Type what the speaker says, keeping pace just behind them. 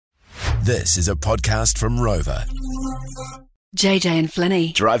This is a podcast from Rover. JJ and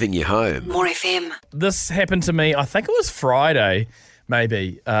Flinny. Driving you home. More FM. This happened to me, I think it was Friday,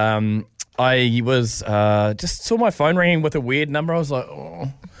 maybe. I was just saw my phone ringing with a weird number. I was like,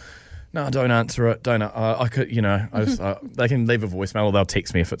 oh, no, don't answer it. Don't. I could, they can leave a voicemail or they'll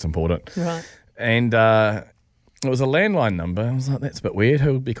text me if it's important. Right. And it was a landline number. I was like, that's a bit weird.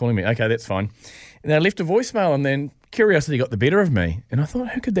 Who would be calling me? Okay, that's fine. And I left a voicemail, and then curiosity got the better of me. And I thought,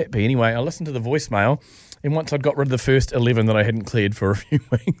 who could that be? Anyway, I listened to the voicemail, and once I'd got rid of the first 11 that I hadn't cleared for a few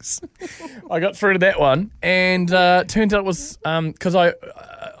weeks, I got through to that one. And turns out it was because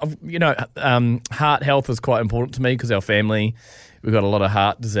heart health is quite important to me because our family, we've got a lot of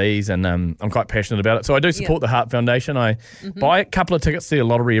heart disease, and I'm quite passionate about it. So I do support the Heart Foundation. I buy a couple of tickets to the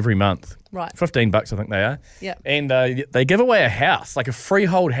lottery every month. Right. $15, I think they are. Yeah. And they give away a house, like a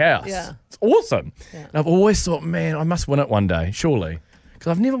freehold house. Yeah. It's awesome. Yeah. And I've always thought, man, I must win it one day, surely. Because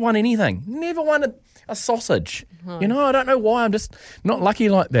I've never won anything. Never won a sausage. I don't know why. I'm just not lucky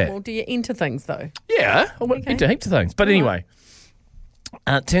like that. Well, do you enter things, though? Yeah. I went into heaps of things. But anyway,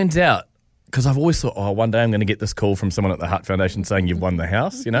 it turns out, because I've always thought, one day I'm going to get this call from someone at the Heart Foundation saying you've won the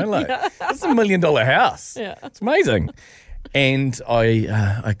house, it's a $1 million house. Yeah. It's amazing. And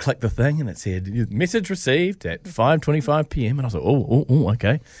I clicked the thing and it said, message received at 5:25 p.m. And I was like, oh,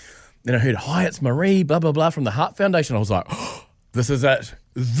 okay. Then I heard, hi, it's Marie, blah, blah, blah, from the Heart Foundation. I was like, oh, this is it.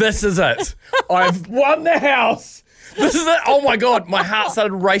 This is it. I've won the house. This is it. Oh, my God. My heart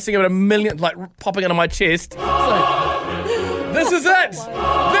started racing about a million, like popping into my chest. This is it.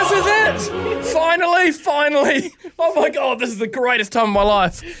 This is it. Finally. Oh, my God. This is the greatest time of my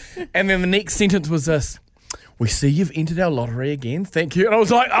life. And then the next sentence was this. We see you've entered our lottery again. Thank you. And I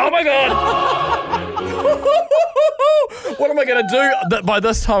was like, oh, my God. What am I going to do? By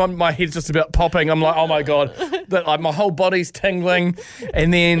this time, my head's just about popping. I'm like, oh, my God. My whole body's tingling.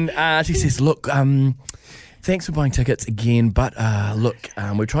 And then she says, look, thanks for buying tickets again, but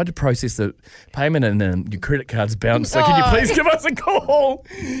we tried to process the payment and your credit card's bounced, so can you please give us a call?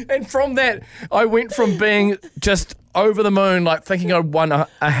 And from that, I went from being just over the moon, like thinking I'd won a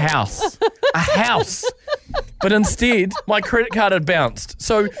house. A house. But instead, my credit card had bounced.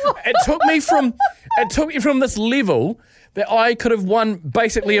 So it took me from this level that I could have won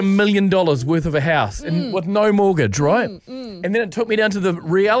basically $1 million worth of a house and with no mortgage, right? And then it took me down to the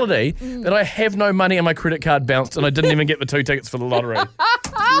reality that I have no money and my credit card bounced and I didn't even get the 2 tickets for the lottery.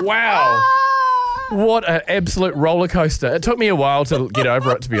 Wow. What an absolute roller coaster. It took me a while to get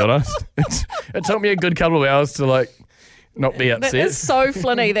over it, to be honest. It took me a good couple of hours to not be upset. It's so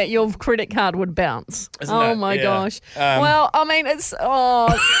flinny that your credit card would bounce. Isn't it? My Yeah. gosh. Well, I mean, it's...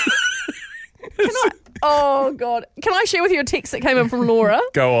 Oh, God. Can I share with you a text that came in from Laura?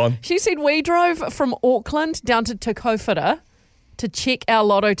 Go on. She said, we drove from Auckland down to Te Kaupara to check our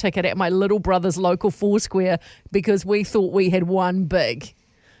lotto ticket at my little brother's local Foursquare because we thought we had won big.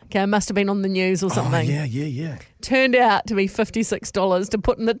 Okay, it must have been on the news or something. Oh, yeah. Turned out to be $56 to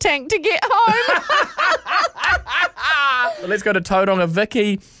put in the tank to get home. Let's go to Tauranga.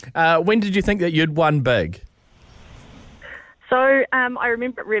 Vicky, when did you think that you'd won big? So I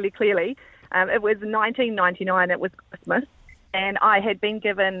remember it really clearly. It was 1999, it was Christmas, and I had been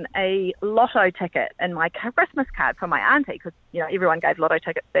given a lotto ticket in my Christmas card from my auntie, because, everyone gave lotto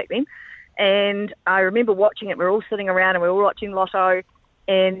tickets back then. And I remember watching it. We were all sitting around and we were all watching lotto,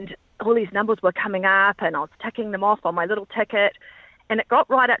 and all these numbers were coming up, and I was ticking them off on my little ticket, and it got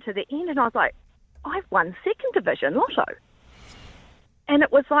right up to the end, and I was like, I've won second division lotto. And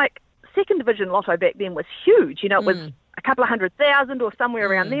it was like, second division lotto back then was huge. It was a couple of 100,000 or somewhere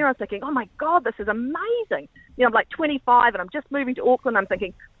around there. I was thinking, oh my God, this is amazing. I'm like 25 and I'm just moving to Auckland. I'm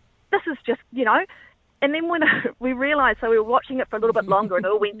thinking, this is just, And then when we realised, so we were watching it for a little bit longer and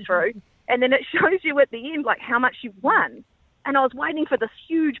it all went through. And then it shows you at the end, like, how much you've won. And I was waiting for this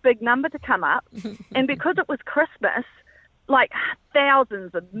huge, big number to come up. And because it was Christmas, like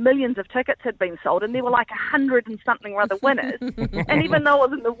thousands and millions of tickets had been sold, and there were like 100 and something other winners. And even though it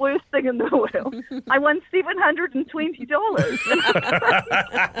wasn't the worst thing in the world, I won $720.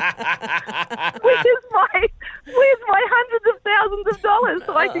 Where's my hundreds of thousands of dollars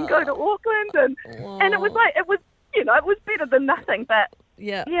so I can go to Auckland? And it was like, it was better than nothing, but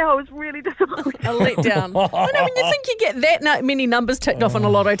yeah, I was really disappointed. A letdown. I know, when you think you get that many numbers ticked off on a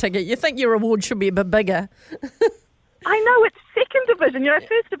lotto ticket, you think your reward should be a bit bigger. I know, it's second division.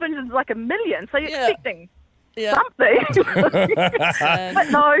 First division is like $1 million, so you're expecting something. But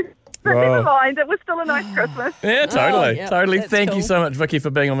no. But never mind, it was still a nice Christmas. Yeah, totally. Totally. That's Thank cool. you so much, Vicky,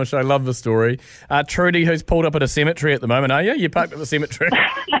 for being on the show. Love the story. Trudy, who's pulled up at a cemetery at the moment, are you? You parked at the cemetery?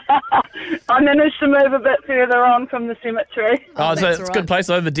 I managed to move a bit further on from the cemetery. Oh, so that's it's a right. good place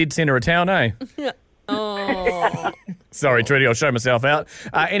over dead centre of town, eh? Oh, Sorry, Trudy, I'll show myself out.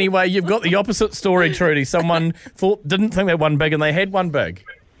 Anyway, you've got the opposite story, Trudy. Someone didn't think they won big and they had one big.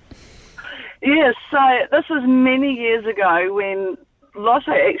 Yes, so this was many years ago when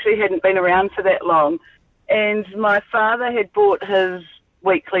Lotto actually hadn't been around for that long, and my father had bought his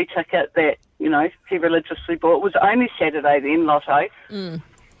weekly ticket that, you know, he religiously bought. It was only Saturday then, Lotto,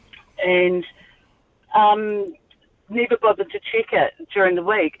 and never bothered to check it during the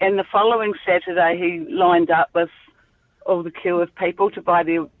week. And the following Saturday he lined up with all the queue of people to buy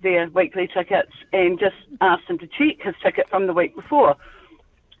their weekly tickets and just asked them to check his ticket from the week before.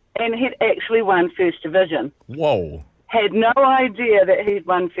 And he'd actually won First Division. Whoa. Had no idea that he'd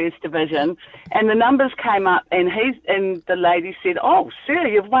won First Division. And the numbers came up and the lady said, "Oh, sir,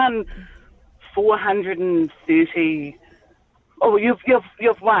 you've won 430. Oh,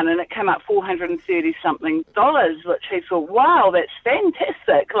 you've won," and it came up $430 something, which he thought, wow, that's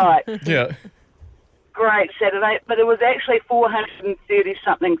fantastic. Like, Yeah. great Saturday, but it was actually $430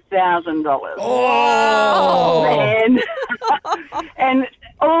 something thousand. Oh. And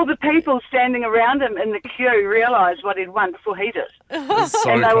all the people standing around him in the queue realised what he'd won before he did. That's so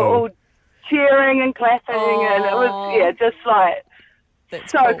And they were all cool. cheering and clapping, and it was, just like,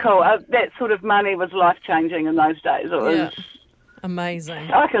 that's so cool. That sort of money was life-changing in those days. It was... Yeah.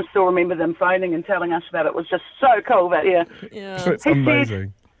 Amazing. I can still remember them phoning and telling us about it. It was just so cool. But yeah, Yeah. It's He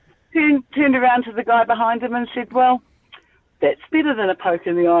amazing. turned around to the guy behind him and said, "Well, that's better than a poke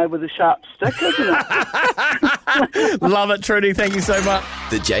in the eye with a sharp stick, isn't it?" Love it, Trudy. Thank you so much.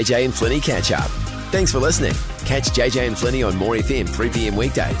 The JJ and Flinny catch up. Thanks for listening. Catch JJ and Flinny on More FM 3 p.m.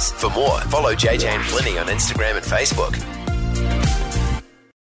 weekdays. For more, follow JJ and Flinny on Instagram and Facebook.